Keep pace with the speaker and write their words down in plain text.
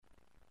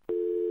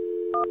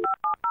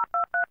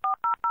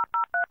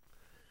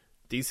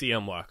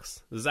DCM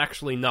works. There's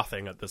actually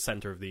nothing at the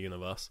center of the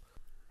universe.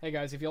 Hey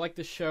guys, if you like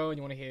this show and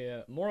you want to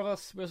hear more of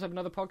us, we also have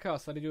another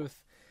podcast that I do with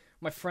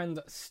my friend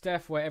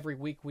Steph, where every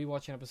week we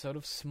watch an episode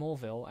of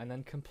Smallville and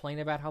then complain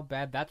about how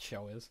bad that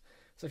show is.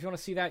 So if you want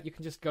to see that, you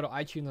can just go to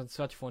iTunes and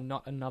search for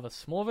Not Another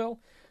Smallville,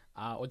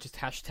 or just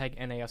hashtag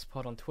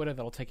NASPod on Twitter.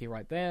 That'll take you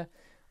right there.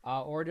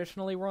 Or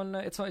additionally,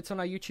 it's on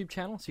our YouTube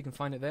channel, so you can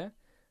find it there.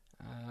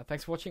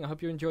 Thanks for watching. I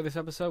hope you enjoy this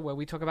episode where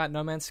we talk about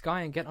No Man's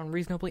Sky and get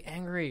unreasonably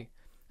angry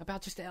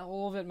about just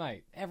all of it,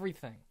 mate.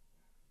 Everything.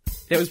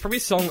 There was probably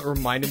a song that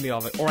reminded me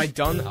of it, or I'd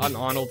done an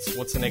Arnold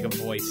Schwarzenegger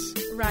voice.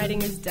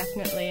 Writing is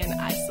definitely an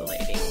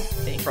isolating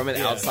thing. From an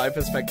outside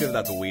perspective,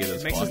 that's weird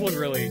as It makes fuck. us look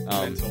really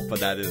mental.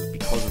 But that is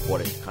because of what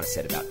it kind of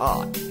said about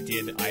art.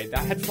 I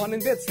had fun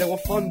in bits. There were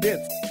fun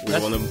bits.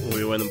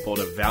 We went and bought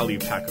a value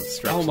pack of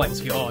Strepsils. Oh my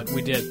god,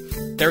 we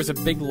did. There's a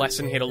big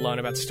lesson here to learn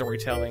about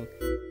storytelling.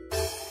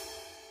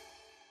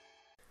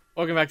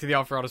 Welcome back to the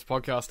Alpharotus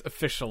Podcast,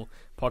 official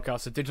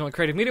podcast of Digital and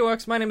Creative Media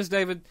Works. My name is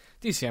David,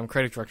 DCM,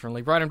 Creative Director and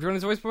Lead Writer. I'm joined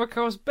as always by my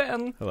co-host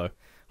Ben. Hello.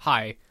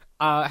 Hi.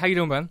 How you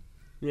doing, Ben?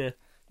 Yeah.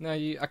 No,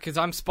 because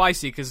I'm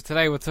spicy, because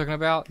today we're talking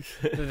about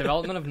the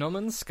development of No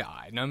Man's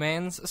Sky. No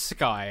Man's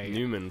Sky.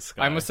 Newman's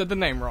Sky. I almost said the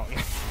name wrong.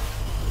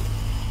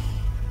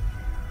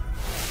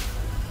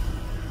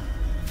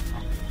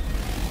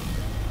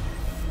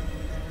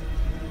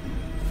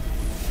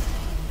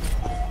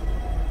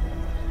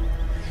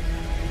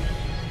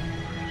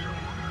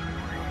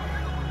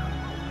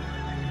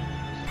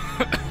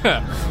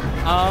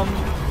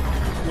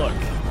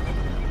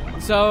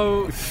 Look.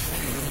 So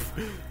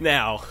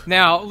Now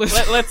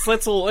listen.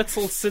 let's all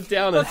sit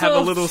down and Let's have a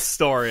all- little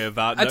story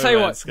about I No tell you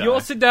Man's what, Sky. you all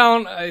sit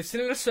down,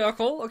 sit in a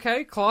circle,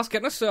 okay? Class,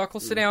 get in a circle,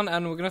 sit down,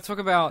 and we're going to talk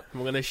about...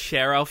 We're gonna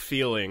share our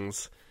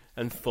feelings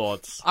and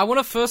thoughts. I want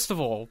to, first of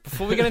all,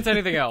 before we get into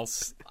anything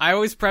else, I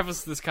always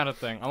preface this kind of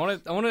thing. I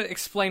want to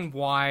explain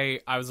why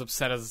I was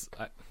upset as...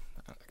 I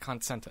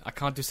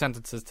can't do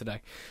sentences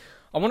today.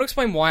 I want to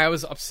explain why I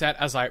was upset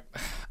as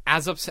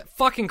upset...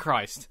 Fucking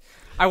Christ.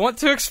 I want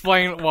to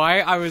explain why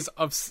I was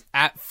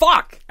upset...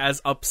 Fuck! As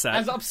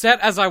upset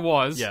as I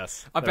was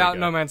Yes, there about we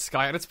go. No Man's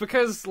Sky. And it's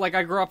because, like,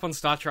 I grew up on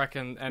Star Trek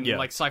and Yeah.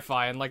 like,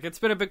 sci-fi, and, like, it's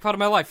been a big part of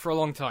my life for a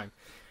long time.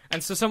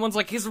 And so someone's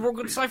like, here's a real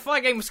good sci-fi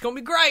game, it's gonna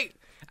be great!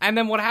 And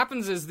then what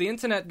happens is the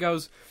internet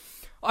goes,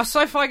 a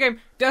sci-fi game,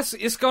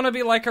 it's gonna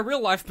be like a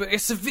real life, but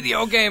it's a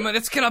video game, and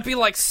it's gonna be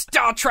like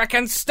Star Trek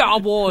and Star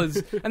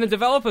Wars! And the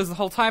developers the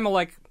whole time are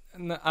like,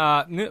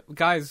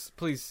 guys,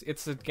 please,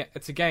 it's a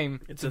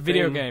game. It's a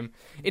video thing. game.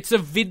 It's a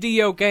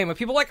video game. And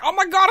people are like, oh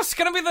my god, it's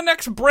gonna be the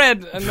next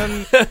Bread! And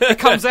then it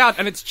comes out,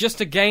 and it's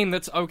just a game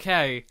that's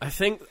okay. I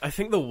think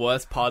the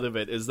worst part of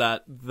it is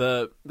that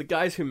the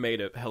guys who made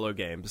it, Hello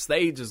Games,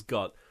 they just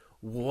got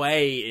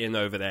way in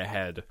over their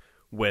head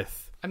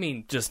with I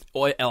mean, just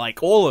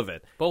like all of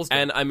it. Balls deep.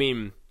 And I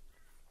mean,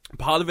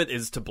 part of it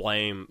is to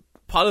blame.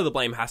 Part of the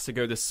blame has to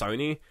go to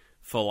Sony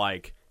for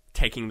like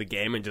taking the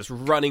game and just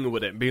running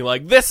with it and being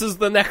like, this is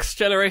the next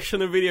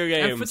generation of video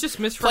games. and for just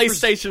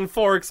PlayStation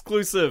 4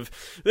 exclusive.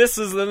 This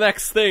is the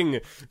next thing.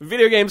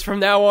 Video games from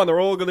now on are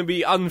all going to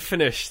be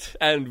unfinished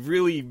and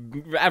really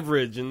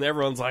average, and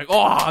everyone's like,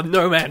 oh,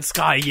 No Man's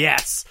Sky,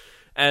 yes.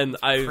 And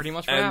I pretty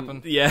much what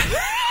happened. Yeah.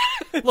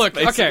 Look,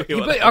 okay, basically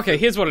what happened. okay.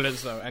 Here's what it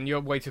is, though, and you're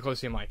way too close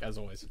to your mic as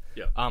always.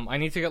 Yeah. I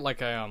need to get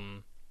like a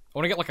I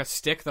want to get like a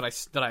stick that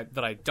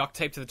I duct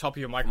tape to the top of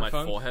your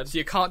microphone, forehead? so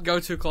you can't go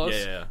too close.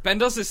 Yeah. Ben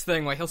does this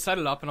thing where he'll set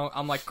it up, and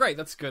I'm like, great,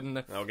 that's good,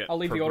 and I'll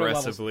leave the auto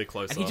levels, progressively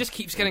closer. and he just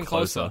keeps and getting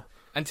closer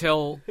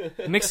until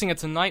mixing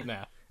it's a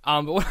nightmare.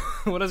 But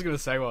what I was going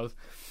to say was,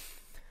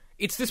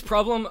 it's this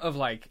problem of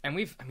like, and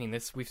we've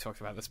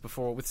talked about this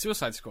before with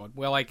Suicide Squad,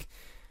 where like,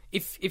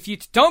 if you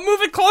don't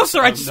move it closer,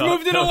 I just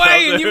moved it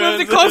away, and you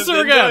moved it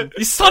closer again,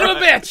 you son of a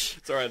bitch!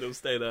 It's alright, it'll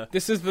stay there.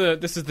 This is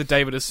the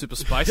David is super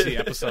spicy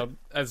episode,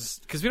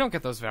 because we don't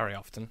get those very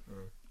often.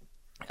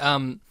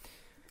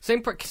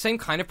 Same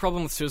kind of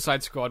problem with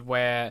Suicide Squad,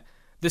 where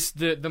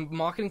the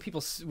marketing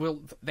people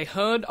they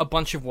heard a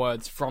bunch of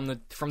words from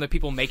the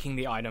people making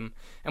the item,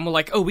 and were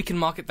like, oh, we can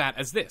market that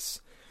as this,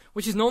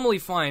 which is normally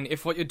fine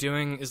if what you're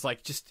doing is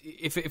like just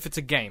if it's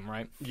a game,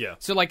 right? Yeah.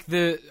 So like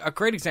a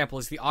great example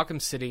is the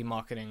Arkham City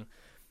marketing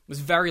was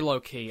very low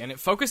key, and it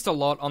focused a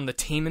lot on the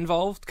team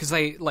involved, because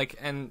they like,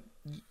 and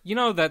you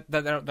know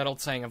that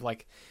old saying of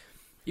like,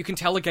 you can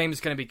tell a game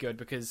is going to be good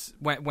because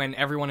when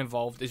everyone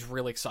involved is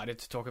really excited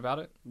to talk about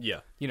it. Yeah.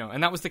 You know,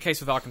 and that was the case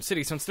with Arkham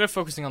City. So instead of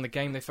focusing on the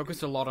game, they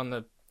focused a lot on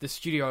the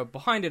studio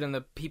behind it and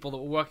the people that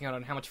were working on it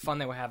and how much fun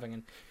they were having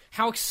and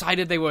how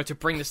excited they were to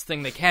bring this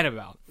thing they cared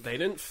about. They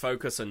didn't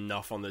focus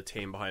enough on the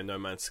team behind No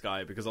Man's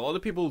Sky because a lot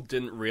of people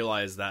didn't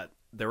realize that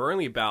there were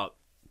only about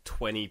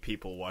 20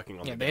 people working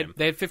on the game.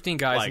 They had 15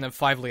 guys Like, and then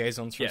 5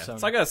 liaisons from Yeah, Sony.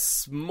 it's like a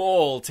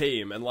small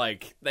team, and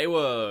like they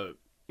were,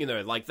 you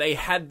know, like they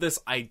had this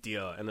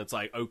idea, and it's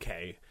like,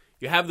 okay,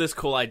 you have this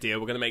cool idea,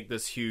 we're gonna make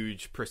this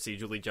huge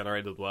procedurally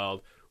generated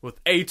world with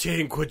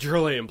 18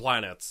 quadrillion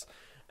planets,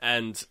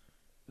 and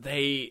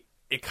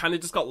it kind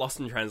of just got lost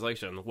in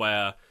translation,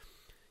 where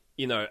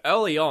you know,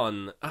 early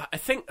on, I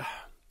think,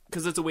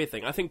 because it's a weird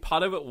thing, I think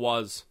part of it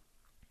was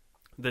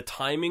the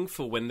timing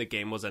for when the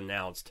game was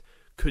announced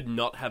could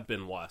not have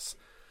been worse,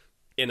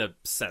 in a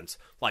sense.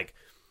 Like,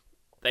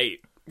 they,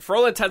 for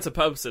all intents and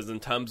purposes, in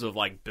terms of,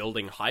 like,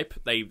 building hype,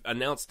 they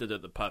announced it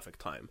at the perfect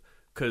time.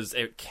 Because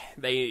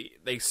they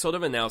sort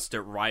of announced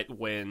it right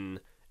when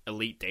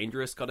Elite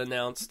Dangerous got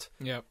announced.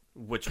 Yep.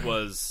 Which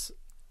was,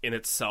 in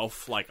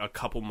itself, like, a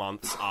couple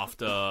months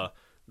after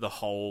the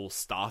whole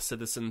Star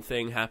Citizen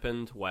thing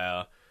happened,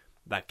 where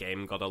that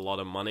game got a lot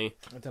of money.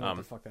 I don't know what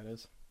the fuck that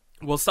is.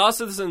 Well, Star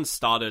Citizen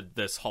started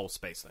this whole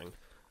space thing.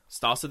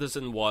 Star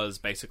Citizen was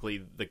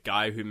basically the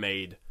guy who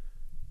made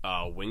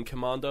Wing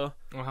Commander,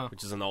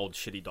 which is an old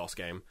shitty DOS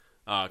game,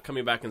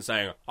 coming back and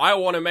saying, I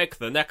want to make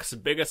the next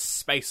biggest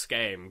space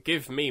game.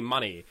 Give me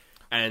money.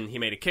 And he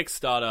made a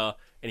Kickstarter,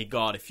 and he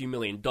got a few $1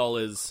 million,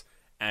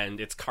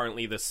 and it's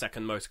currently the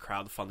second most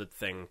crowdfunded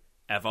thing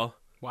ever.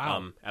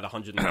 Wow. At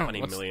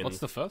 120 million. What's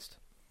the first?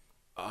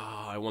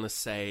 I want to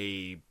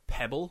say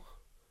Pebble.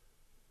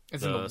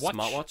 Is it the watch?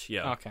 Smartwatch?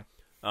 Yeah. Okay.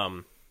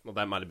 Well,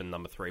 that might have been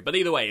number 3. But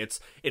either way, it's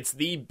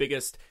the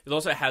biggest... It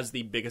also has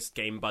the biggest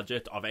game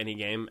budget of any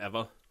game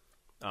ever.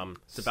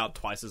 It's about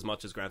twice as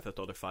much as Grand Theft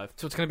Auto 5.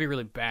 So it's going to be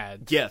really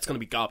bad. Yeah, it's going to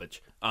be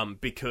garbage.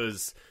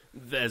 Because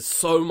there's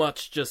so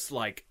much just,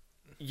 like...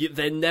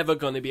 they're never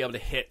going to be able to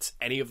hit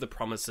any of the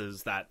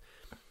promises that...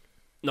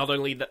 Not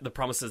only the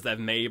promises they've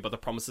made, but the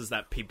promises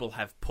that people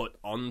have put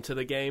onto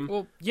the game.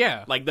 Well,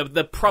 yeah. Like,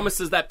 the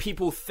promises that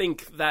people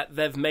think that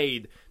they've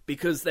made,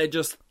 because they're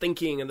just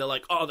thinking, and they're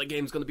like, oh, the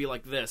game's going to be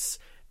like this,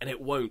 and it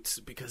won't,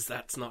 because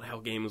that's not how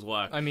games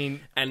work. I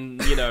mean...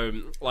 And, you know,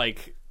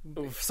 like...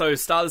 So,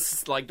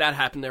 stars like that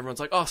happened,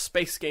 everyone's like, oh,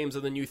 space games are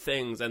the new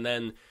things, and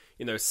then,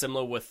 you know,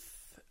 similar with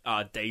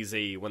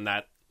DayZ, when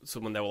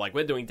they were like,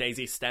 we're doing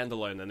DayZ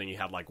standalone, and then you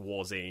had, like,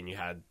 Warzy, and you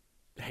had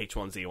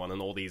H1Z1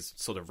 and all these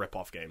sort of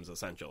rip-off games,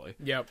 essentially.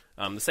 Yep.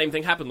 The same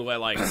thing happened where,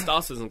 like,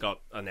 Star Citizen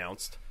got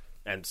announced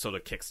and sort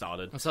of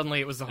kickstarted. And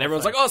suddenly it was the whole And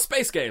everyone's thing. like, oh,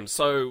 space games!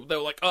 So they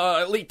were like,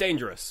 Elite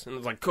Dangerous. And it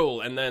was like,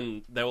 cool. And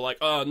then they were like,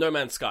 oh, No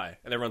Man's Sky.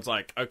 And everyone's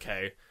like,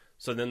 okay.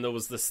 So then there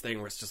was this thing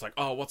where it's just like,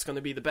 oh, what's going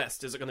to be the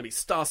best? Is it going to be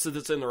Star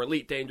Citizen or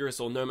Elite Dangerous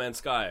or No Man's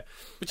Sky?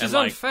 Which is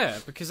unfair,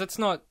 because it's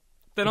not...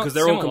 Because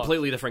they're all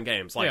completely different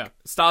games. Like, Yeah.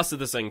 Star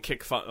Citizen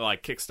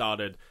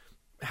kickstarted,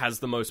 has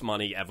the most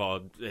money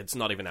ever. It's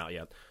not even out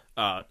yet.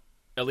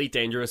 Elite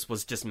Dangerous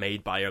was just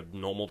made by a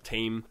normal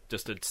team,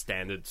 just a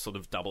standard sort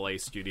of AA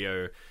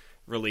studio,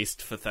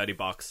 released for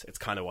 $30. It's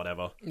kind of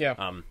whatever.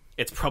 Yeah.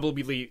 It's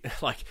probably,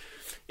 like,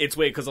 it's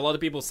weird because a lot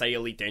of people say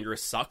Elite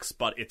Dangerous sucks,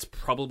 but it's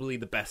probably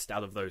the best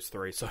out of those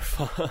 3 so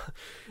far.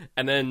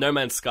 And then No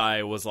Man's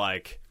Sky was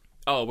like,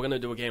 oh, we're going to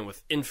do a game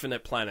with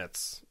infinite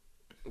planets.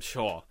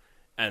 Sure.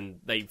 And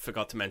they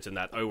forgot to mention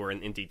that, oh, we're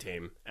an indie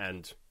team,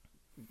 and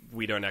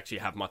we don't actually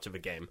have much of a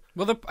game.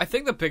 Well, I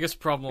think the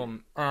biggest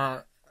problem...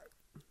 okay,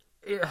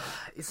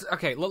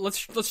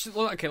 let's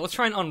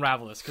try and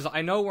unravel this, because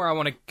I know where I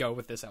want to go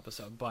with this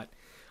episode, but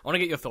I want to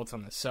get your thoughts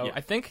on this. So Yeah.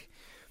 I think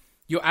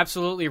you're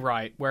absolutely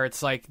right, where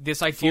it's like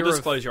this idea Full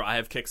disclosure, I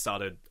have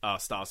kickstarted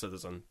Star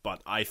Citizen,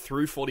 but I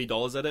threw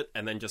 $40 at it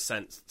and then just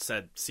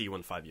said, see you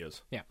in 5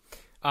 years. Yeah.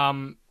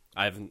 I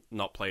have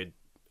not played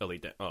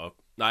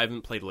I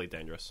haven't played Elite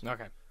Dangerous.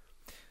 Okay.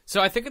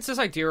 So I think it's this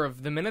idea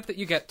of the minute that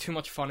you get too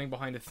much funding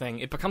behind a thing,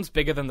 it becomes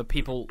bigger than the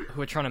people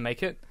who are trying to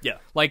make it. Yeah.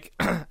 Like,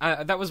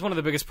 that was one of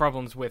the biggest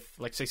problems with,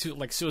 like, say,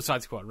 like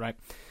Suicide Squad, right?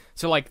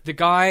 So, like, the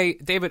guy,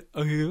 David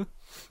Ayer,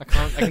 I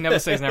can never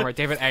say his name right,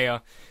 David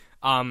Ayer,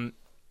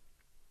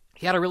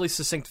 he had a really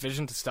succinct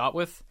vision to start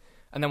with,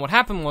 and then what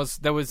happened was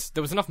there was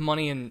enough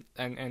money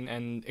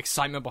and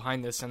excitement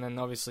behind this, and then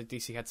obviously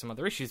DC had some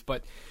other issues,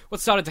 but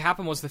what started to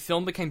happen was the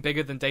film became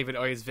bigger than David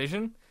Ayer's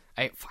vision.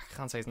 I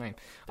can't say his name.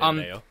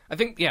 Ayer. I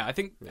think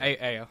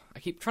Ayer. I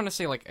keep trying to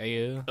say like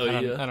Ayer. I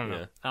don't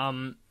know.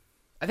 Yeah.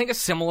 I think a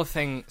similar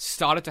thing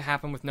started to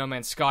happen with No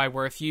Man's Sky,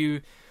 where if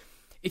you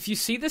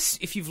see this,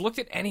 if you've looked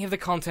at any of the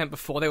content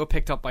before they were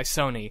picked up by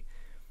Sony,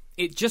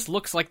 it just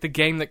looks like the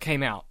game that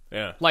came out.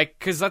 Yeah. Like,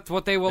 because that's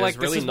what they were There's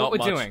like. really This is not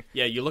what we're much. doing.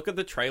 Yeah, you look at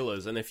the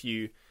trailers, and if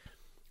you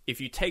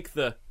take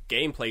the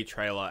gameplay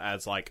trailer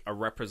as like a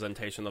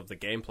representation of the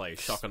gameplay,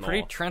 shock and awe,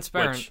 Pretty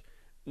transparent. which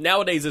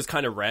nowadays is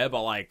kind of rare,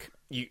 but like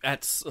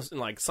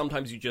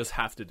sometimes you just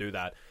have to do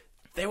that.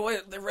 There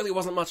really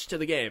wasn't much to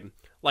the game.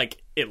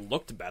 Like, it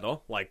looked better.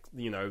 Like,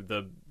 you know,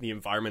 the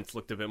environments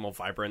looked a bit more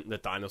vibrant. The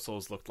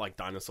dinosaurs looked like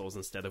dinosaurs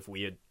instead of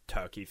weird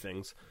turkey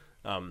things.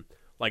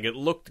 Like, it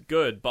looked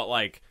good, but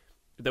like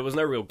there was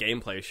no real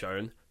gameplay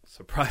shown.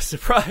 Surprise,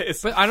 surprise.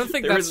 But I don't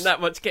think there that's... isn't that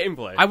much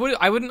gameplay.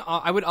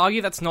 I would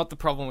argue that's not the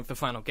problem with the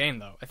final game,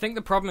 though. I think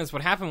the problem is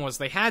what happened was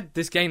they had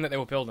this game that they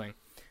were building,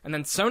 and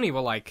then Sony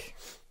were like,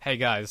 "Hey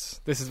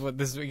guys, this is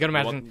you gotta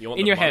imagine You want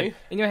in the your money?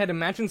 head.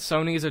 Imagine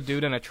Sony is a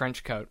dude in a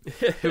trench coat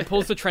who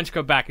pulls the trench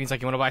coat back, and he's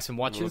like, "You want to buy some I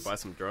want watches?" to buy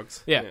some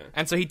drugs. Yeah.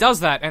 And so he does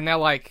that, and they're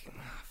like,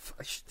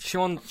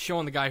 Sean,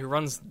 the guy who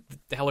runs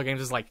the Hello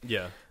Games, is like,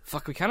 Yeah.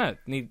 fuck, we kind of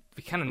need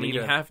I mean,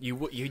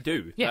 you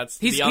do. Yeah, That's,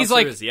 he's the answer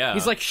like, is yeah.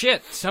 he's like,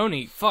 shit,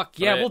 Sony, fuck,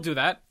 yeah, Right. we'll do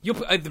that. You'll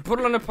put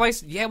it on a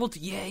place, yeah, we'll do,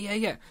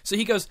 yeah. So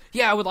he goes,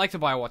 yeah, I would like to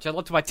buy a watch. I'd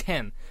love to buy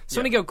 10.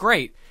 Sony go,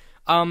 great.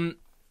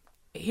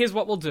 Here's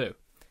what we'll do.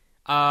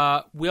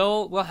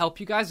 We'll help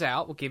you guys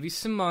out. We'll give you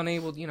some money.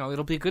 We'll,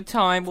 it'll be a good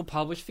time. We'll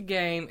publish the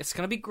game. It's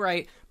gonna be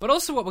great. But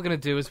also, what we're gonna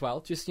do as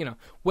well, just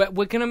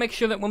we're gonna make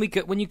sure that when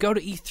you go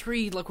to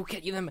E3, like we'll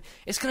get you them.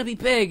 It's gonna be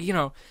big,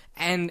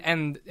 And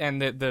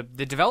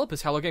the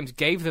developers, Hello Games,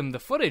 gave them the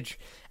footage,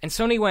 and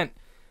Sony went,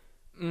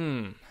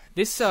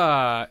 this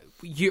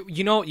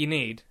you know what you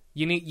need.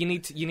 You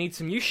need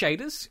some new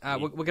shaders.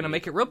 We're gonna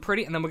make it real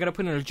pretty, and then we're gonna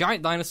put in a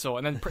giant dinosaur.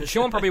 And then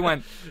Sean probably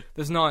went,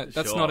 that's not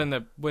what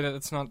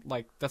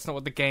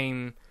the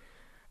game.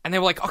 And they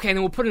were like, okay, and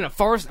then we'll put in a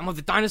forest, and we'll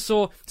have the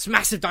dinosaur, this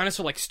massive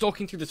dinosaur, like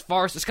stalking through this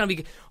forest. It's gonna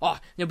be,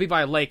 it'll be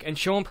by a lake. And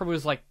Sean probably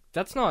was like,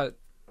 that's not,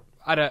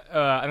 and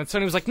then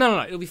Sony was like,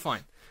 no, it'll be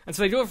fine. And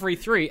so they do it for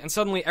E3, and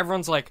suddenly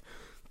everyone's like,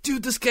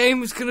 dude, this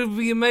game is gonna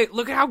be amazing.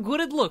 Look at how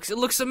good it looks. It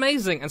looks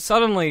amazing. And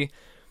suddenly,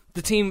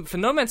 the team for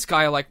No Man's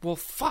Sky are like, well,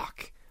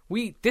 fuck.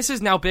 This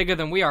is now bigger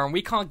than we are, and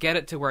we can't get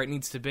it to where it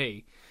needs to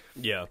be.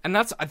 Yeah. And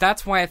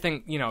that's why I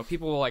think,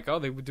 people were like, oh,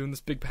 they were doing this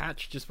big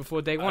patch just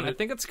before day one. I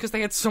think it's because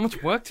they had so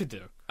much work to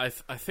do. I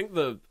think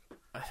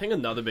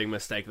another big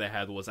mistake they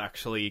had was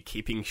actually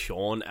keeping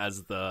Sean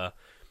as the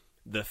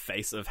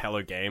face of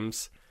Hello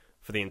Games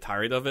for the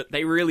entirety of it.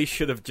 They really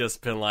should have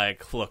just been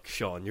like, look,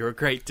 Sean, you're a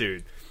great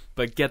dude,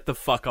 but get the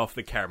fuck off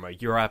the camera.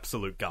 You're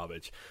absolute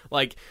garbage.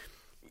 Like,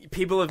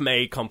 people have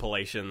made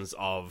compilations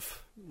of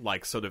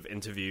like sort of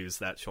interviews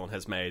that Sean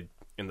has made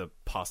in the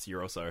past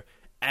year or so,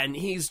 and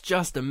he's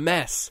just a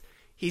mess.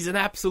 He's an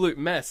absolute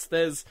mess.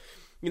 There's,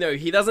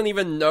 he doesn't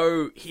even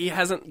know, he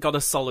hasn't got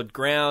a solid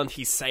ground.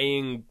 He's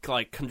saying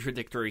like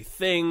contradictory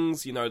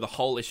things. The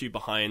whole issue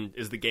behind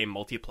is the game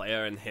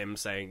multiplayer, and him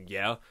saying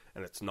yeah,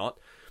 and it's not.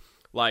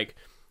 Like,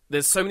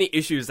 there's so many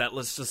issues that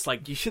was just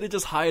like, you should have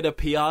just hired a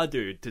PR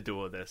dude to do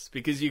all this,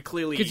 because you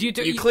clearly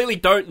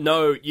don't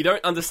know, you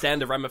don't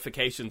understand the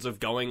ramifications of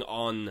going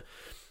on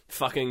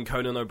fucking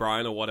Conan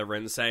O'Brien or whatever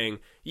and saying,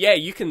 yeah,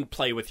 you can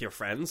play with your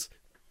friends.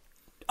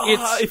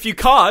 If you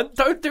can't,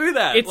 don't do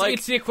that.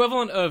 It's the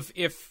equivalent of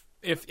if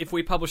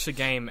we published a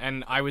game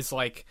and I was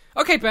like,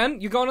 okay,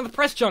 Ben, you're going to the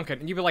press junket,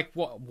 and you'd be like,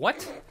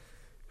 what?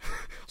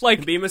 Like,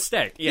 it'd be a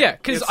mistake. Yeah,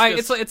 because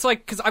it's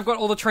like, because I've got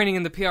all the training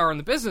in the PR and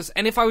the business,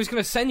 and if I was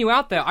going to send you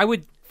out there, I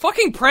would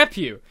fucking prep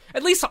you.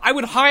 At least I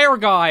would hire a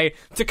guy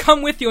to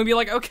come with you and be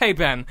like, okay,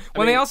 Ben,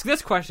 when they ask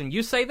this question,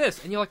 you say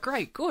this, and you're like,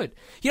 great, good.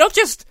 You don't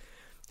just...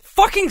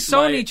 Fucking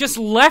Sony just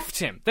left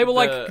him. They were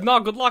like, nah,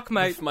 good luck,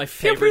 mate. My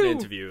favorite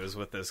interview is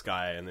with this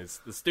guy, and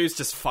this dude's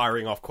just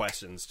firing off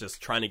questions,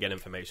 just trying to get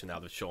information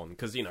out of Sean,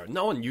 because,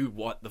 no one knew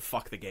what the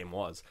fuck the game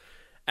was.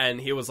 And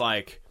he was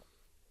like,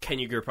 can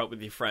you group up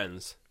with your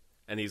friends?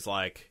 And he's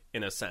like,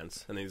 in a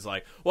sense. And he's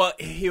like, well,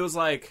 he was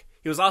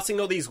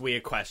asking all these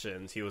weird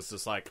questions. He was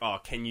just like, oh,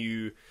 can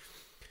you...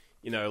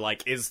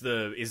 like, is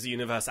the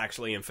universe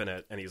actually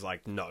infinite? And he's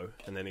like, no.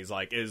 And then he's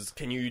like,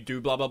 can you do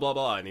blah, blah, blah,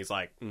 blah? And he's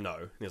like, no.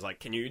 And he's like,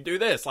 can you do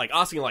this? Like,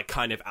 asking, like,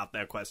 kind of out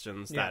there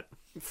questions that,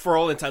 for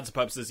all intents and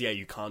purposes, yeah,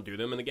 you can't do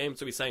them in the game.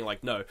 So he's saying,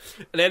 like, no.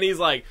 And then he's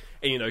like,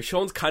 and,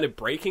 Sean's kind of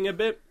breaking a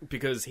bit,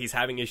 because he's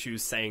having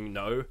issues saying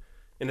no,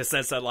 in the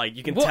sense that, like,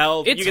 you can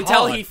tell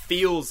he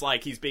feels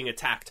like he's being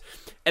attacked.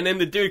 And then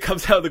the dude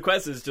comes out of the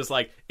questions just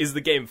like, is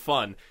the game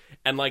fun?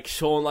 And, like,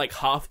 Sean, like,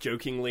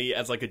 half-jokingly,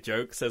 as, like, a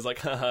joke, says, like,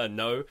 haha,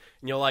 no.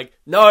 And you're like,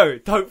 no,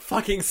 don't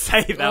fucking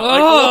say that.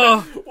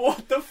 Like,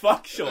 what the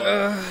fuck,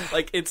 Sean?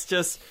 Like, it's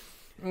just...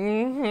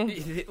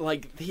 Mm-hmm.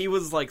 Like, he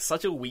was, like,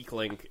 such a weak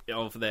link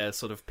of their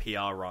sort of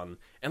PR run.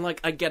 And, like,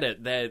 I get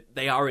it.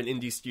 They are an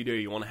indie studio.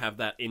 You want to have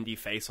that indie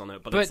face on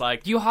it. But it's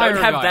like, you hire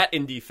don't have that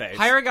indie face.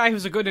 Hire a guy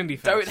who's a good indie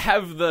face. Don't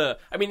have the...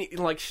 I mean,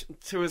 like,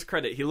 to his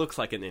credit, he looks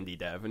like an indie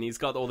dev. And he's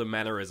got all the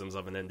mannerisms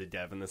of an indie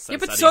dev in the sense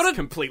that he's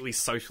completely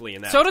socially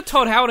inept. So do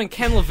Todd Howard and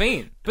Ken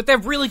Levine. But they're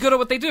really good at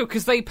what they do,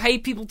 because they pay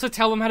people to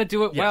tell them how to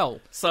do it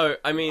well. So,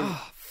 I mean...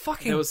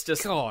 fucking there was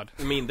just, God.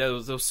 I mean, there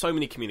was so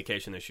many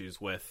communication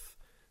issues with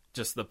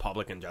just the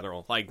public in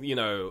general. Like,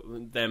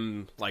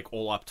 them, like,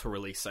 all up to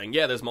release saying,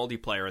 yeah, there's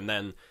multiplayer, and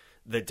then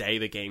the day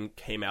the game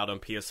came out on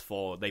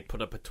PS4, they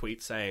put up a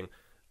tweet saying,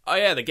 oh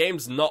yeah, the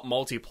game's not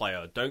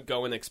multiplayer. Don't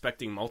go in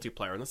expecting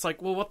multiplayer. And it's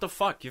like, well, what the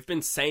fuck? You've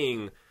been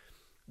saying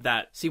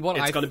that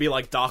it's going to be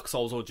like Dark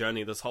Souls or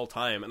Journey this whole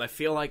time. And I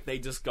feel like they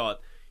just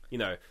got,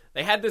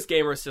 they had this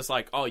game where it's just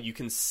like, oh, you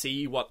can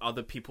see what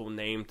other people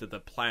named the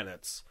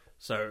planets.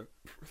 So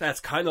that's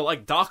kind of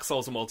like Dark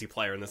Souls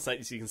multiplayer in the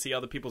sense you can see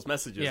other people's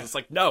messages. Yeah. It's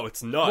like, no,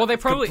 it's not. Well,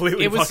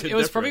 it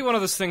was probably one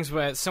of those things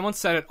where someone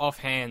said it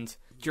offhand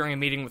during a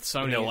meeting with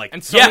Sony. And they're like,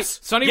 and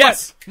Sony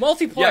went,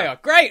 multiplayer, yeah.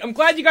 Great, I'm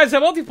glad you guys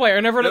have multiplayer.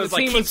 And everyone at the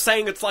team keep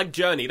saying it's like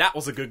Journey. That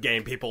was a good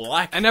game, people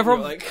like. And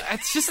everyone, like...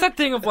 it's just that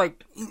thing of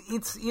like,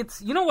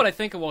 it's what I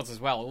think it was as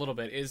well, a little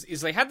bit,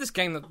 is they had this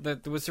game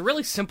that was a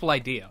really simple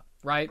idea,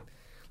 right?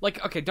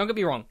 Like, okay, don't get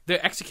me wrong.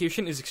 The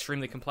execution is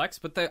extremely complex,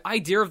 but the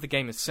idea of the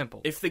game is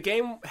simple. If the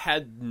game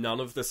had none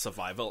of the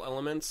survival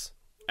elements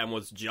and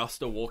was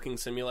just a walking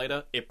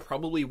simulator, it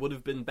probably would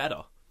have been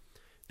better.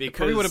 Because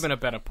Probably would have been a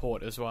better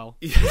port as well.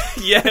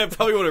 yeah, it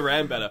probably would have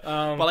ran better.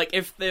 But like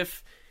if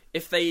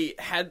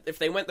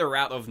they went the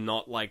route of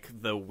not like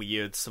the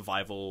weird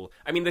survival,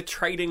 I mean the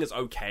trading is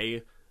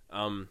okay,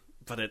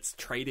 but it's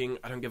trading.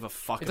 I don't give a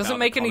fuck. It doesn't about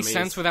make any economies.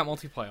 sense without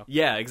multiplayer.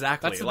 Yeah,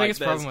 exactly. That's the Like,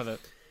 biggest problem with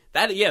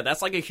it.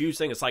 That's like a huge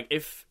thing. It's like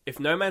if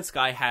No Man's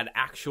Sky had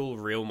actual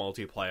real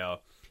multiplayer,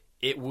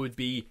 it would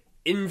be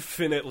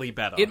infinitely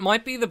better. It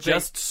might be the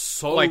just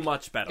so like,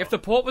 much better. If the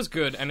port was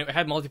good and it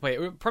had multiplayer, it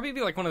would probably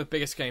be like one of the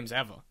biggest games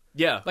ever.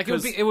 yeah, Like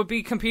it would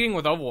be competing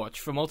with Overwatch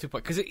for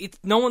multiplayer because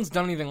no one's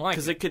done anything like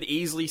because it. it could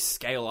easily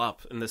scale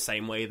up in the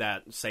same way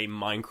that, say,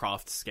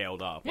 Minecraft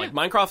scaled up. Yeah. Like,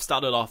 Minecraft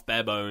started off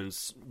bare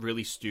bones,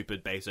 really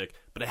stupid, basic,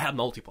 but it had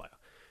multiplayer.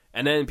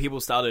 And then people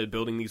started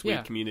building these weird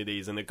Yeah.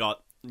 communities, and it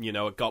got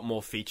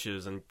more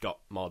features and got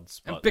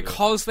mods. But,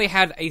 Because they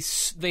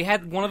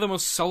had one of the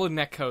most solid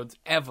netcodes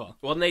ever.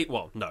 no.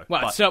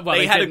 They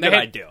they had a good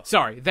idea.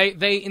 Sorry,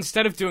 they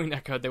instead of doing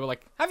netcode, they were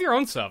like, have your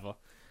own server.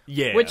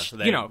 Yeah. Which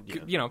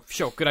yeah.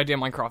 Sure, good idea,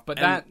 Minecraft, but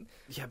And-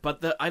 Yeah,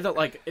 but I don't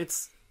like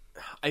it's.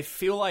 I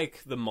feel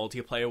like the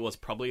multiplayer was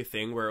probably a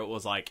thing where it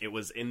was like it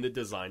was in the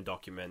design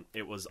document,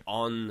 it was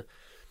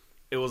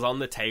on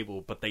the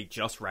table, but they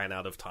just ran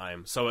out of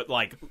time. So it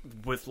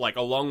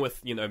along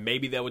with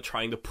maybe they were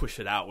trying to push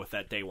it out with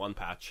that day one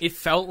patch. it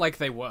felt like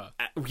they were.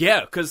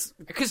 Yeah, because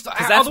Because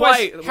that's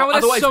why. how are there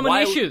otherwise, so many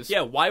why, issues?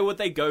 Yeah, why would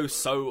they go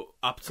so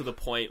up to the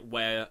point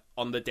where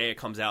on the day it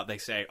comes out they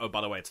say, "Oh,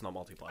 by the way, it's not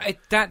multiplayer."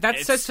 That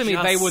It's says to me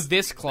they just- were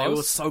this close. They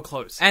were so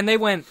close. And they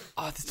went,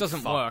 oh, this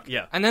doesn't Fuck, work.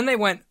 yeah. And then they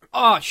went,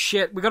 oh,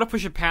 shit, we gotta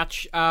push a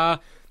patch,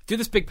 do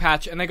this big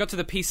patch. And they got to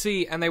the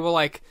PC, and they were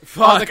like,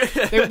 Fuck.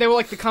 they were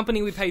like, the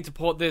company we paid to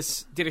port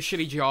this did a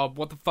shitty job.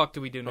 What the fuck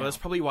do we do now? Well, that's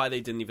probably why they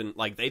didn't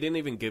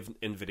even give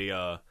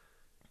NVIDIA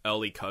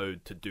early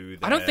code to do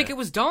that. I don't think it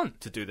was done.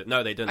 to do that.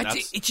 No, they didn't.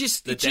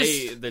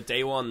 The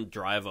day one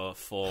driver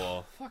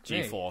for Fuck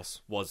me. GeForce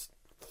was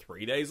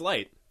 3 days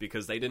late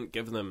because they didn't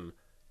give them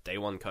day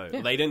one code.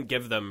 Yeah. They didn't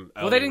give them.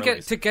 Well, they didn't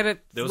release. get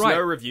it There was right.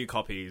 no review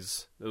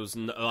copies. There was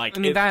no, like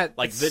I mean, the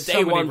it's day so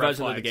many one red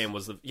version of the flags. game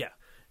was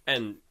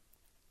and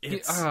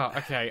it's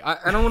Okay,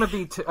 I don't want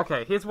to be...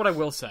 okay, here's what I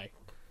will say.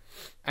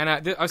 And I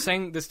was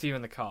saying this to you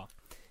in the car.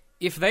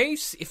 If they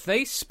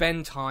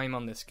spend time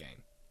on this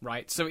game,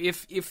 right? So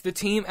if the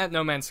team at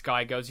No Man's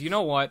Sky goes, you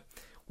know what?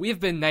 We have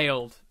been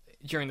nailed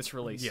during this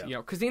release. Yeah.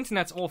 Because the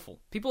internet's awful.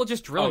 People are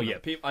just drilling oh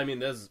yeah. I mean,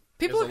 there's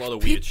People- a lot of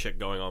peop- weird shit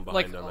going on behind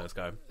like, No Man's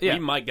Sky. yeah. We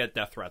might get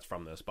death threats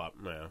from this, but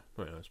yeah,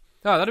 who knows?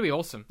 Oh, that'd be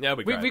awesome. Yeah, it'd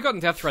be great. We've gotten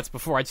death threats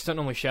before. I just don't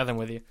normally share them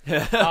with you.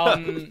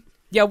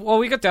 Yeah, well,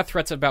 we got death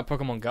threats about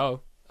Pokemon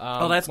Go.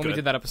 That's when we good.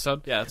 did that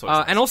episode. Yeah, that's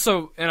what and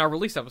also in our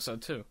release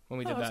episode too when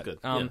we did that's that. good.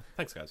 Yeah.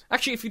 Thanks, guys.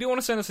 Actually, if you do want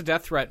to send us a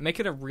death threat, make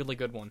it a really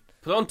good one.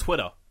 Put it on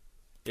Twitter.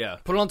 Yeah,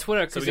 Put it on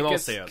Twitter So because we can all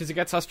see it. it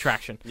gets us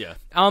traction. yeah.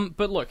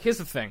 But look, here's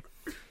the thing.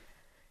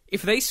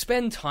 If they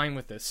spend time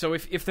with this, so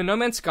if the No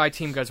Man's Sky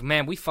team goes,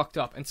 man, we fucked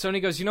up, and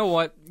Sony goes, you know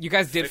what, you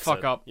guys did Fix fuck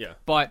it. up, Yeah.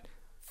 but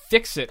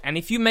fix it, and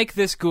if you make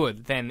this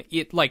good, then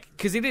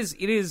because it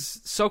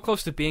is so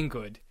close to being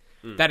good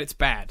that it's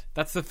bad.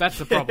 That's the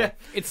problem.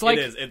 It's like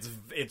it is.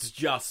 It's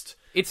just.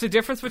 it's the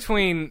difference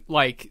between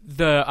like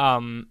the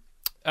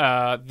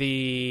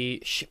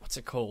shit. What's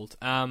it called?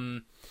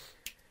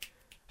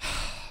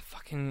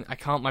 Fucking, I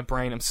can't. My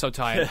brain. I'm so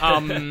tired.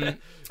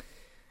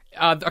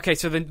 Okay,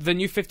 so the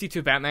new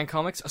 52 Batman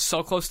comics are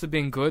so close to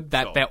being good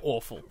that Sure. they're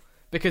awful.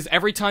 Because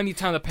every time you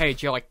turn the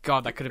page, you're like,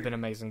 God, that could have been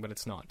amazing, but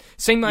it's not.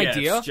 Same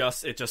idea.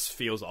 It just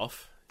feels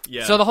off.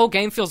 Yeah. So the whole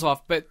game feels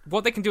off, but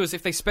what they can do is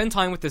if they spend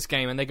time with this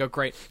game and they go,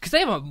 great, because they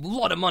have a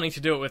lot of money to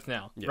do it with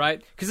now,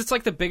 right? Because it's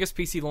like the biggest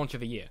PC launch of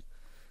the year.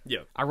 yeah.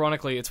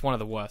 Ironically, it's one of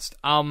the worst.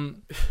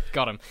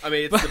 Got him. I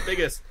mean, it's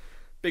the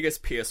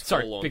biggest PS4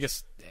 Sorry, launch.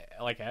 biggest,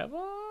 like, ever?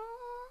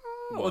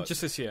 Or What?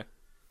 just this year?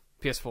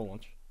 PS4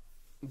 launch.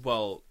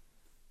 Well,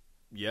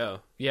 yeah.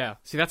 Yeah,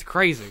 see, that's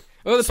crazy.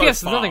 Well, the So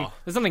PS, far.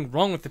 there's nothing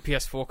wrong with the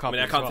PS4 I copy.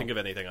 mean, I as can't well. think of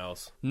anything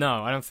else.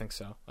 No, I don't think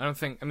so. I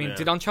mean, Yeah.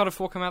 did Uncharted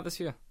 4 come out this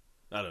year?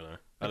 I don't know.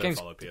 I That don't game's,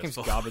 follow that game's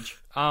PS4. garbage.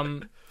 I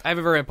have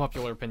a very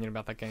unpopular opinion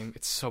about that game.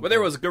 It's so But there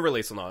boring. was a good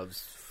release on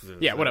ours.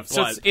 Yeah, whatever.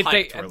 So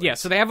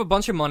so they have a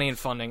bunch of money and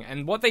funding,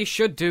 and what they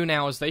should do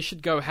now is they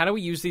should go, how do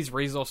we use these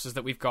resources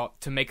that we've got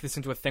to make this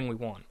into a thing we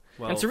want?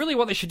 Well- And so really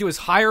what they should do is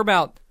hire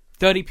about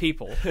 30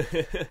 people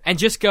and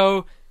just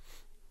go,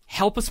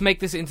 help us make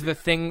this into the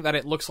thing that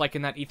it looks like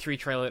in that E3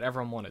 trailer that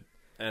everyone wanted.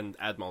 and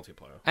add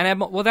multiplayer. And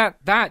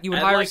that you would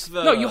And hire like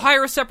the- no, you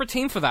hire a separate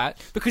team for that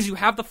because you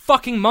have the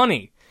fucking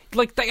money.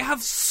 Like they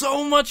have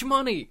so much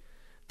money.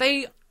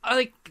 They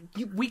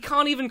we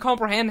can't even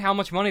comprehend how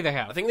much money they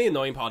have. I think the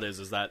annoying part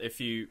is that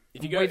if you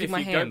go waving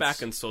my hands.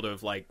 back and sort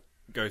of like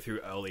go through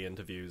early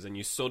interviews and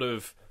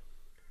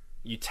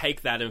you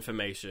take that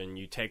information,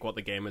 you take what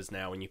the game is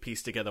now, and you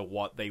piece together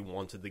what they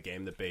wanted the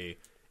game to be,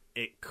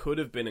 it could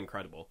have been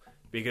incredible.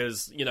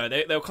 because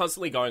they were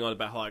constantly going on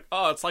about how, like,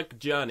 oh, it's like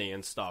Journey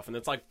and stuff, and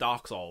it's like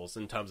Dark Souls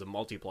in terms of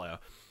multiplayer.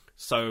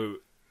 So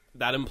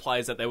that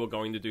implies that they were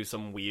going to do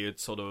some weird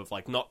sort of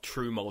like not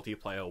true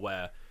multiplayer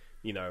where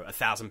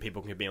 1,000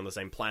 people can be on the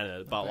same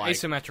planet, but like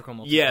asymmetrical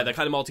multiplayer. Yeah, the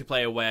kind of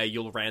multiplayer where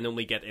you'll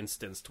randomly get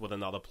instanced with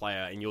another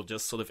player and you'll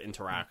just sort of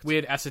interact.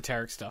 Weird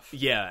esoteric stuff.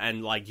 Yeah,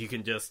 and like you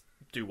can just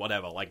do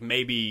whatever. Like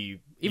maybe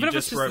Even you if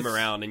just it's just roam this-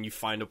 around and you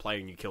find a player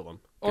and you kill them.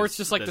 Or it's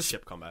just like the the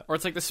ship combat. Or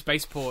it's like the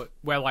spaceport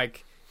where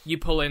like you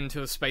pull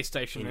into a space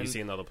station And and you see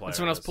another player. and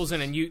someone else pulls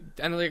in and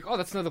they're like, oh,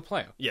 that's another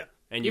player. Yeah,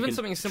 and Even you can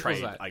something as simple as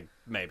trade, that. Like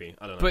maybe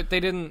I don't know, But they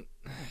didn't.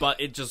 but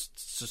it's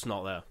just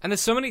not there. And there's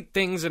so many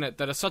things in it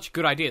that are such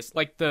good ideas.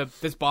 Like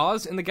there's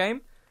bars in the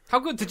game. How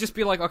good to just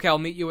be like, okay, I'll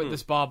meet you at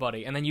this bar,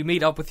 buddy, and then you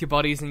meet up with your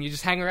buddies and you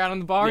just hang around in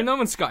the bar in Yeah. No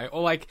Man's Sky,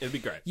 or like It'd be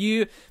great.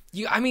 You,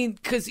 I mean,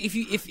 because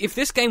if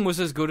this game was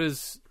as good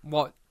as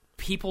what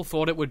people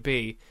thought it would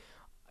be,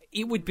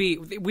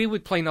 we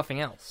would play nothing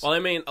else. Well, I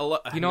mean,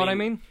 You know what I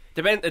mean?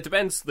 It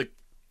depends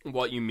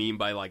what you mean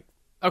by like.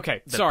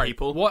 Okay, The sorry.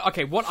 people? What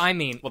I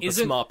mean What, the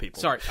isn't smart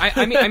people? Sorry,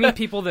 I mean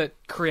people that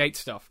create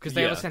stuff because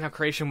they Yeah. understand how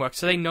creation works,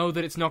 so they know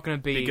that it's not going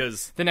to be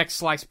Because- the next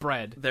sliced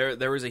bread.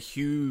 There is a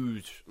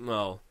huge,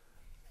 well,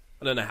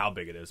 I don't know how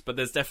big it is, but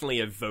there's definitely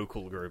a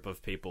vocal group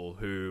of people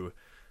who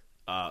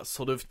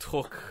sort of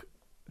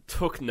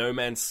took No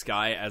Man's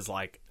Sky as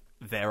like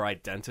their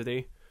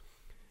identity.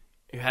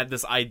 Who had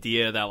this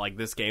idea that like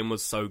this game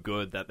was so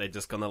good that they're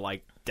just gonna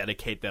like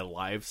dedicate their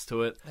lives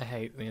to it. I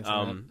hate the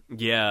internet.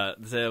 Yeah,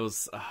 there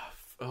was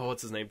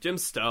what's his name? Jim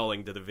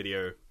Sterling did a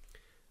video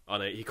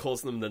on it. He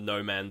calls them the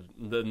No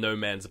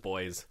Man's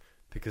Boys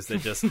because they're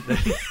just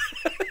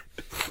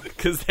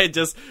because they're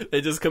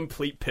just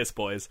complete piss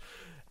boys.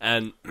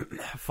 And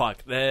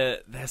fuck, they're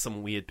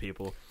some weird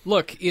people.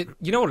 Look, you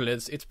know what it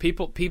is? It's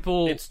people.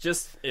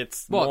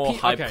 It's Well, more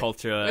hype okay.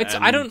 culture. It's-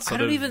 and I don't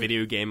sort of even-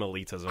 video game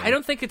elitism. I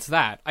don't think it's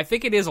that. I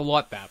think it is a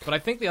lot that. But I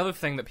think the other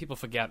thing that people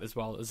forget as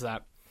well is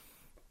that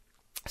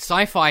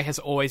sci-fi has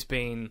always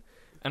been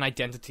an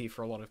identity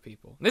for a lot of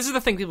people. This is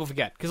the thing people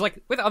forget because,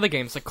 like, with other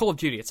games like Call of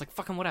Duty, it's like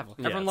fucking whatever.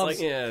 Yeah, Everyone it's loves.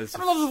 like, it's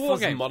everyone loves a war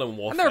it's game. Modern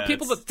Warfare. And there are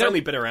people that it's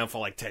only been around for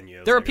like 10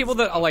 years. There are like, people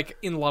it's- that are like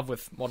in love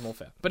with Modern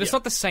Warfare, but it's Yeah.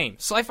 not the same.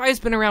 Sci-fi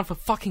has been around for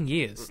fucking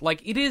years.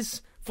 Like it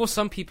is for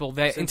some people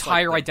their since,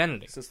 entire like,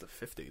 identity. since the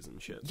 50s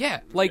and shit. Yeah,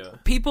 like Yeah.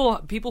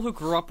 people who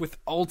grew up with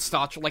old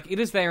Star Trek, like it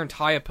is their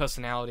entire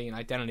personality and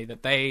identity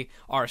that they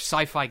are a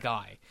sci-fi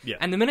guy. Yeah.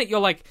 And the minute you're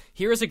like,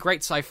 here is a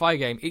great sci-fi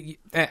game,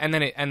 and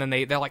then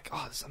they're like,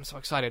 oh, I'm so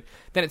excited.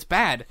 Then it's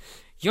bad.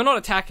 You're not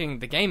attacking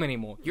the game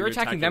anymore. You're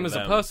attacking them as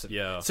a person.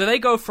 yeah. So they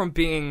go from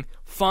being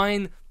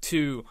fine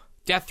to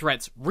death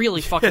threats really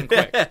fucking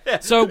quick.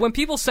 So when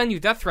people send you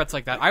death threats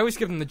like that, I always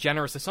give them the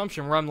generous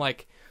assumption where I'm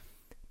like,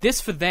 this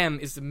for them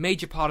is the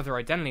major part of their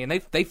identity, and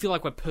they feel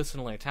like we're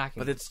personally attacking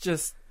But them. it's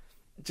just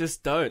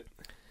don't.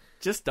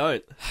 Just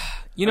don't.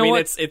 You know I mean,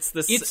 what?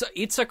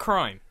 it's a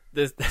crime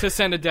there's to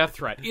send a death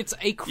threat. It's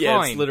a crime.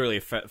 yeah, it's literally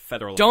a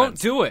federal Don't offense.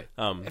 do it.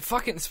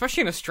 Fucking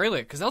especially in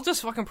Australia, because they'll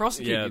just fucking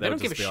prosecute yeah, you. They they'll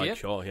don't give a just be shit. like,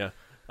 sure,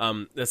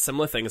 yeah. There's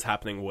similar things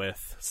happening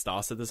with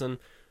Star Citizen.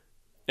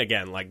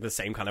 Again, like the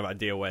same kind of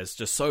idea where it's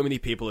just so many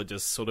people are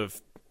just sort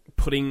of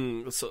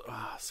putting,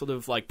 sort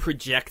of like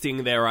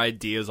projecting their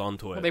ideas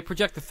onto it. Well, they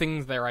project the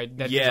things their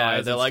yeah,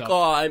 desires they're and like,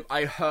 stuff.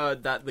 I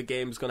heard that the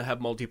game's gonna have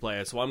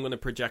multiplayer, so I'm gonna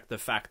project the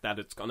fact that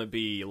it's gonna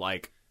be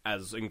like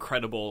as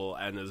incredible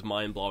and as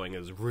mind blowing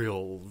as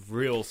real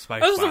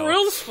space. That's the battle.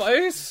 real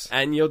space.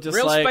 And you're just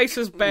Real like, space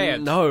is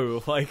bad.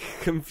 No, like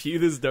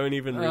computers don't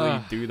even really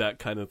Ugh. do that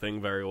kind of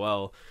thing very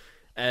well.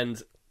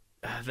 And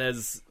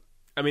there's,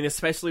 I mean,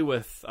 especially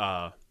with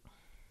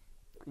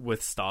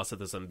Star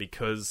Citizen,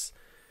 because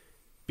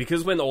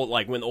when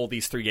all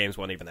these three games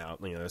weren't even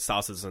out,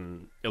 Star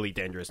Citizen, Elite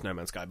Dangerous, No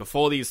Man's Sky,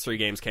 before these three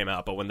games came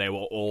out, but when they were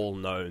all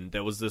known,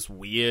 there was this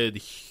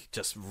weird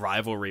just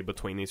rivalry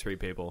between these three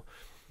people.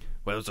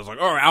 Where it was just like,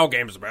 oh, our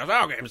game's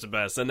the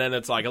best, and then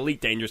it's like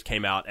Elite Dangerous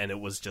came out, and it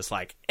was just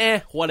like,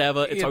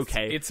 whatever, it's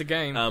okay. It's a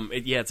game.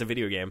 It's a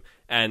video game,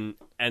 and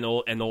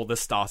all the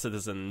Star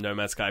Citizen, No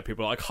Man's Sky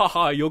people are like,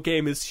 haha, your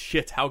game is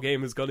shit. Our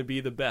game is going to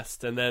be the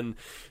best, and then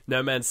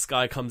No Man's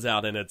Sky comes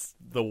out, and it's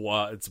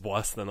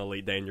worse than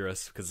Elite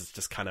Dangerous because it's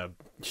just kind of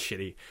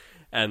shitty,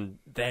 and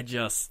they're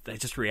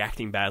just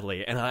reacting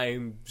badly, and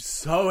I'm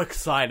so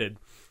excited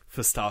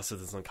for Star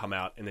Citizen come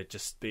out and it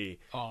just be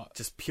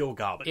just pure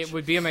garbage. It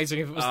would be amazing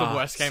if it was the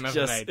worst game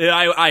ever made.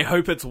 I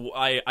hope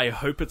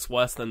it's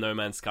worse than No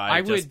Man's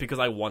Sky would- because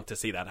I want to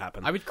see that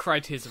happen. I would cry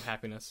tears of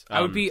happiness.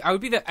 I would be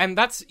that, and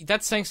that's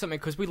saying something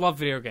because we love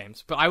video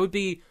games. But I would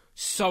be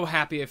so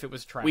happy if it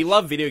was trash. We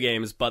love video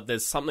games, but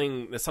there's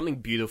something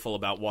beautiful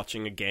about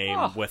watching a game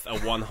Oh. with a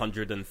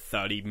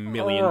 $130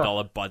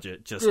 million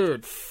budget just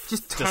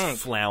tank.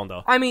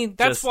 flounder. I mean,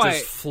 that's why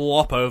just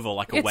flop over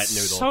like a it's wet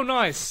noodle. so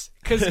nice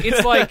because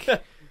it's like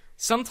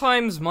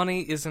sometimes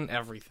money isn't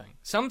everything.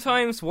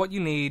 Sometimes what you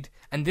need,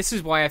 and this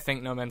is why I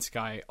think No Man's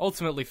Sky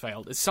ultimately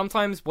failed, is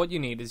sometimes what you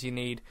need is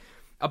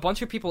a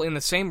bunch of people in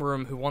the same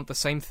room who want the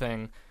same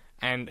thing,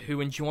 and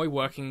who enjoy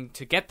working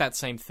to get that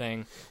same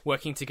thing,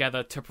 working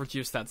together to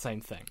produce that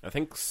same thing. I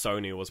think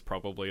Sony was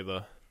probably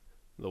the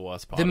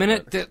worst part. The of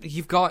minute it. that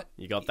you've got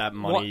You got that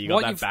money, What- you got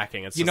what that you've-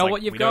 backing. It's you just know like,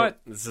 what you've we don't-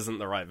 got? This isn't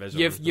the right vision.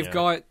 you've Yeah.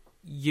 got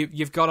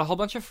you've got a whole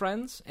bunch of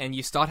friends, and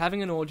you start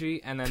having an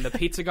orgy, and then the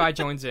pizza guy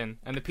joins in,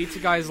 and the pizza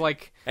guy is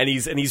like, and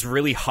he's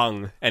really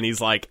hung, and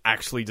he's like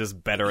actually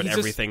just better at He's just-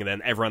 everything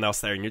than everyone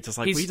else there, and you're just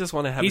like, He's- we just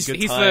want to have a he's- good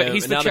he's the- time.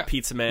 he's and the now cha- the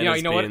pizza man you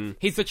has know been. what?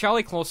 He's the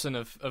Charlie Clausen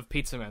of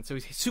Pizza Man. So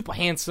he's super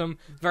handsome,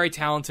 very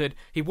talented.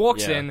 He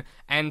walks Yeah. in,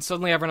 and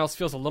suddenly everyone else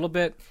feels a little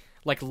bit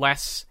like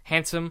less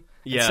handsome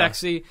and Yeah.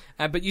 sexy.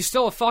 But you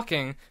still are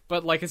fucking,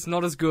 but like it's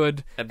not as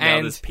good. And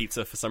now there's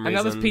pizza for some reason.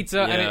 And now there's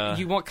pizza, Yeah. and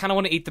you kind of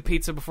want to eat the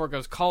pizza before it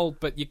goes cold,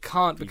 but you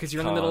can't because you're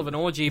in the middle of an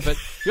orgy. But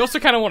you also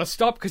kind of want to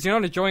stop because you're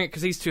not enjoying it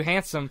because he's too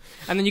handsome.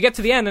 And then you get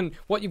to the end, and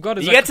what you've got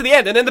is You get to the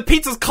end, and then the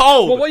pizza's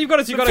cold. well, what you've got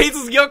is you got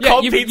pizza's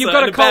cold pizza you've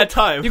got at a bad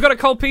time. You've got a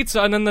cold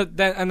pizza, and then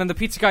the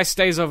pizza guy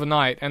stays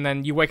overnight, and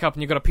then you wake up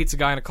and you've got a pizza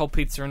guy and a cold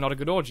pizza and not a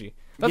good orgy.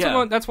 That's Yeah.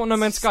 what No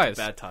Man's Sky is. It's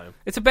a bad time.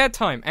 It's a bad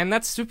time, and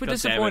that's super God damn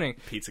it, disappointing.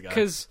 pizza guy.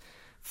 Because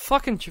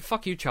fuck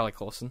you, Charlie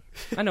Clausen.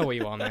 I know where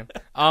you are, man.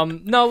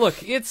 No,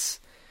 look, it's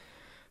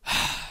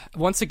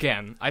once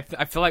again. I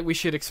feel like we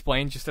should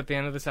explain just at the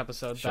end of this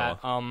episode Sure.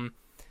 that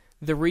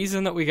the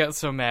reason that we get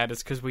so mad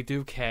is because we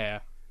do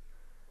care.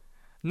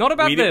 Not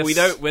about We this.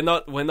 don't.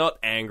 We're not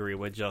angry.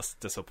 We're just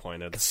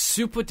disappointed.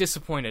 Super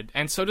disappointed,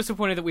 and so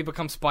disappointed that we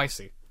become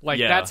spicy. Like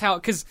Yeah. that's how,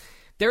 because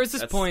there is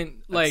this point,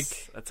 like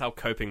that's our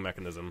coping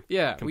mechanism.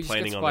 yeah, complaining we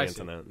just get on the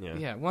spicy. internet.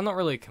 Yeah, Yeah, well, not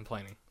really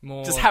complaining.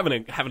 More just having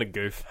a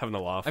goof, having a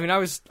laugh. I mean,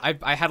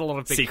 I had a lot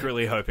of big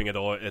secretly hoping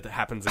it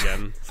happens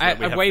again. So that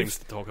we have waved, things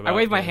to talk about. I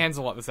waved my Yeah. hands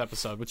a lot this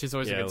episode, which is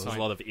always Yeah, a there good was sign.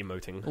 a lot of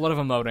emoting. A lot of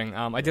emoting.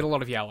 I did a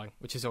lot of yelling,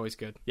 which is always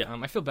good. Yeah.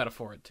 I feel better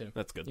for it too.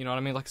 That's good. You know what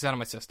I mean? Like it's out of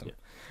my system.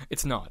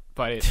 It's not,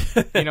 but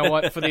you know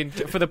what? For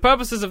the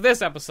purposes of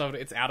this episode,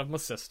 it's out of my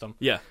system.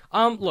 Yeah,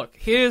 Look,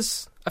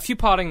 here's a few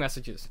parting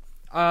messages.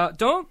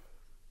 Don't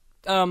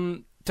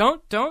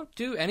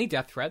do any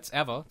death threats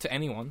ever to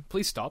anyone.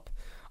 Please stop.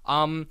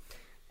 No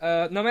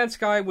Man's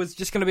Sky was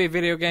just going to be a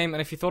video game,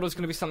 and if you thought it was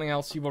going to be something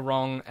else, you were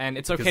wrong. And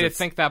it's okay to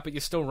think that, but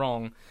you're still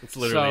wrong. it's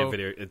literally So- a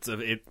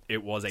video.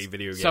 It was a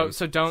video game.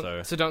 So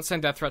don't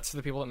send death threats to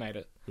the people that made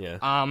it. Yeah.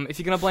 If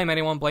you're gonna blame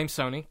anyone, blame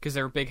Sony because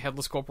they're a big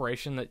headless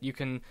corporation that you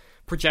can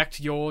project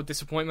your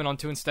disappointment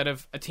onto instead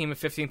of a team of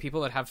 15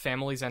 people that have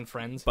families and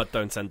friends. But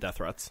don't send death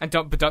threats. And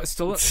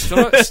still don't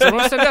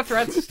send death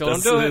threats. Still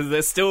don't do it.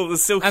 There's still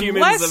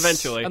humans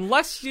eventually.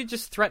 Unless you're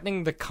just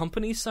threatening the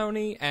company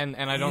Sony, and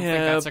I don't think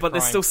Yeah, that's a but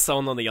there's crime. still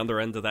someone on the under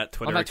end of that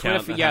Twitter on that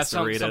account Twitter feed, that yeah, has to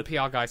some read it.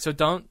 PR guy. So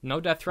no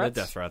death No threats.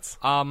 death threats.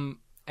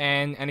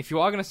 And if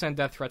you are going to send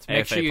death threats,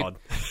 make AFA sure you pod.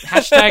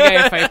 hashtag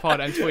AFA pod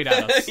and tweet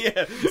at us.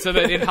 Yeah. So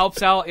that it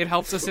helps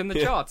us in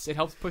the charts. It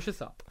helps push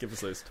us up. Give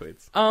us those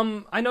tweets.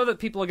 I know that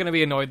people are going to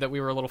be annoyed that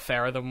we were a little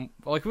fairer than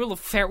we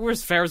were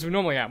as fair as we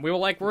normally am.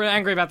 We're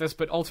angry about this,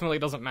 but ultimately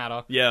it doesn't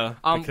matter. Yeah.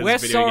 Because we're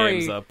video sorry-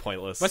 games are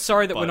pointless. We're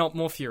sorry that but we're not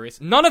more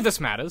furious. None of this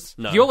matters.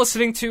 No. You're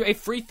listening to a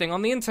free thing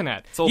on the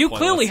internet. all You pointless.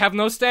 clearly have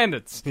no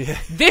standards.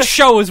 This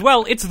show as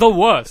well, it's the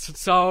worst.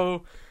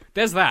 So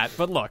there's that.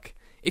 But look,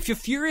 if you're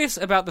furious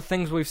about the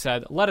things we've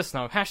said, let us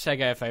know. Hashtag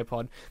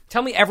AFApod.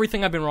 Tell me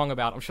everything I've been wrong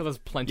about. I'm sure there's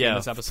plenty in Yeah.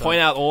 this episode.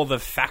 Point out all the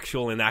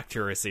factual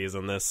inaccuracies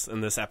in this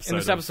episode. in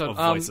this episode. Of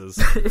voices.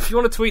 If you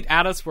want to tweet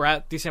at us, we're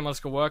at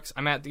DCM_works.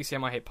 I'm at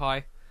DCM I hate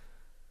pie.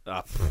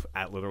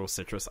 At literal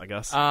citrus, I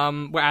guess.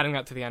 We're adding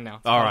that to the end now.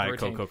 It's all part of right.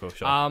 the routine. Cool.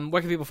 Sure.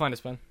 Where can people find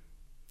us, Ben?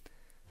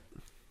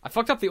 I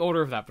fucked up the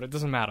order of that, but it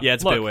doesn't matter. Yeah,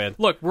 it's a Look, bit weird.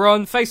 Look, we're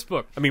on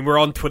Facebook. I mean, we're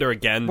on Twitter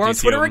again. We're on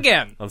DCM Twitter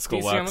again.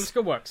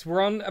 _works.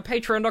 We're on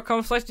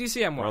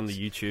patreon.com/DCMworks. We're on the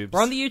YouTube.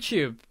 We're on the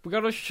YouTube. We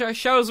got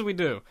shows that we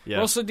do. Yeah.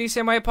 We're also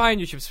DCMI Pie on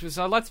YouTube. It's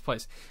our Let's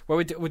Plays where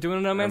we're doing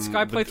a No Man's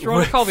Sky playthrough on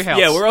the Colby House.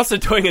 Yeah, we're also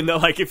doing it.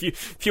 Like, if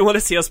you want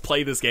to see us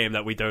play this game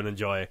that we don't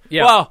enjoy,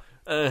 Yeah. well,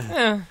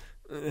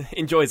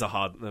 enjoy's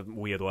a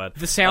weird word.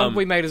 The sound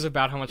we made is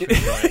about how much we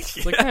enjoy it.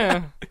 It's like,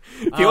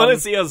 If you want to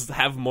see us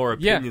have more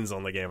opinions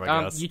on the game,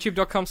 I guess.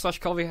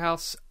 YouTube.com/Colby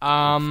House.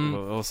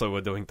 Also,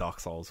 we're doing Dark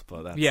Souls,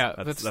 but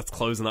that's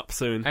closing up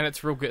soon. And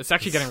it's real good. It's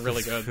actually getting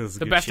really good. It's The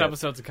good best shit.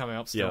 episodes are coming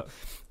up still.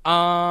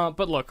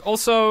 But look,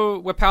 also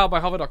we're powered by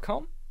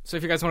hover.com. So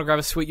if you guys want to grab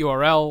a sweet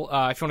URL,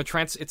 if you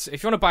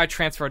want to buy a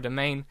transfer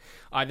domain,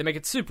 they make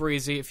it super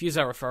easy. If you use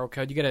our referral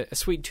code, you get a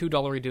sweet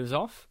 $2 reduce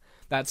off.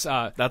 That's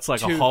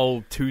like a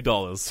whole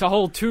 $2. It's a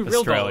whole $2 real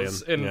Australian,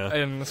 dollars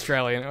in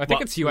Australian. I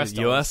think it's US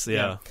US, dollars.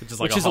 yeah.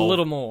 Which is a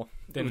little more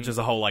than Which is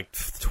a whole like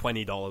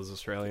 $20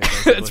 Australian.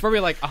 it's probably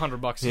like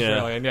 $100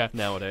 Australian, yeah.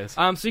 Nowadays.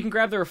 So you can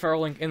grab the referral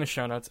link in the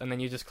show notes, and then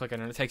you just click it,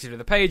 and it takes you to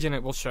the page, and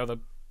it will show the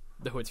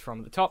who it's from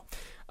at the top.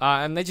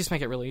 And they just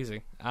make it really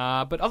easy.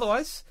 But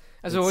otherwise,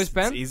 as always,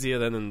 Ben, it's easier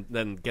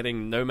than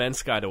getting No Man's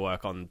Sky to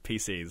work on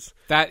PCs.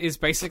 that is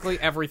basically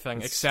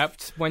everything,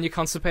 except when you're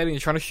constipated and you're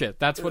trying to shit.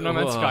 That's what No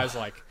Man's Sky is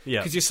like.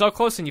 Yeah. Because you're so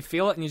close and you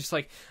feel it, and you're just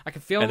like, I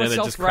can feel And then it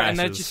myself, just right? And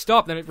then it crashes. just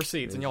stops, then it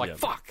recedes, and you're like, Yeah.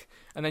 fuck!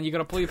 And then you got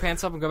to pull your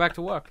pants up and go back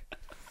to work.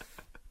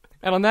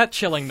 And on that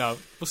chilling note,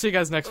 we'll see you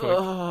guys next week.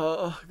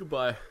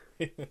 Goodbye.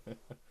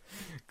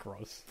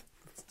 Gross.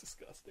 It's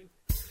disgusting.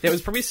 There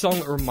was probably a song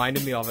that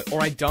reminded me of it, or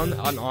I'd done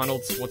an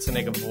Arnold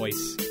Schwarzenegger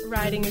voice.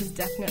 Writing is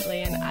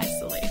definitely an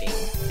isolating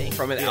thing.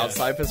 From an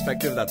outside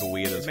perspective, that's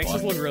weird as It makes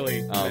fuck. us look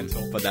really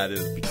mental. But that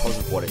is because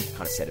of what it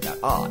kind of said about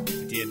art.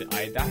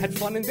 I had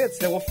fun in bits.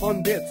 There were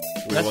fun bits.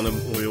 We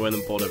went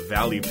and bought a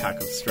value pack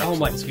of straps. Oh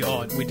my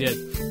god, we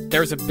did.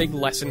 There's a big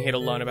lesson here to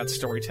learn about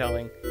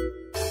storytelling.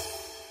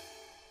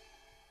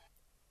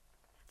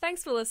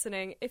 Thanks for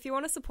listening. If you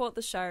want to support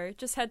the show,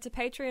 just head to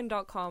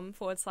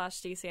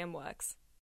patreon.com/DCMworks.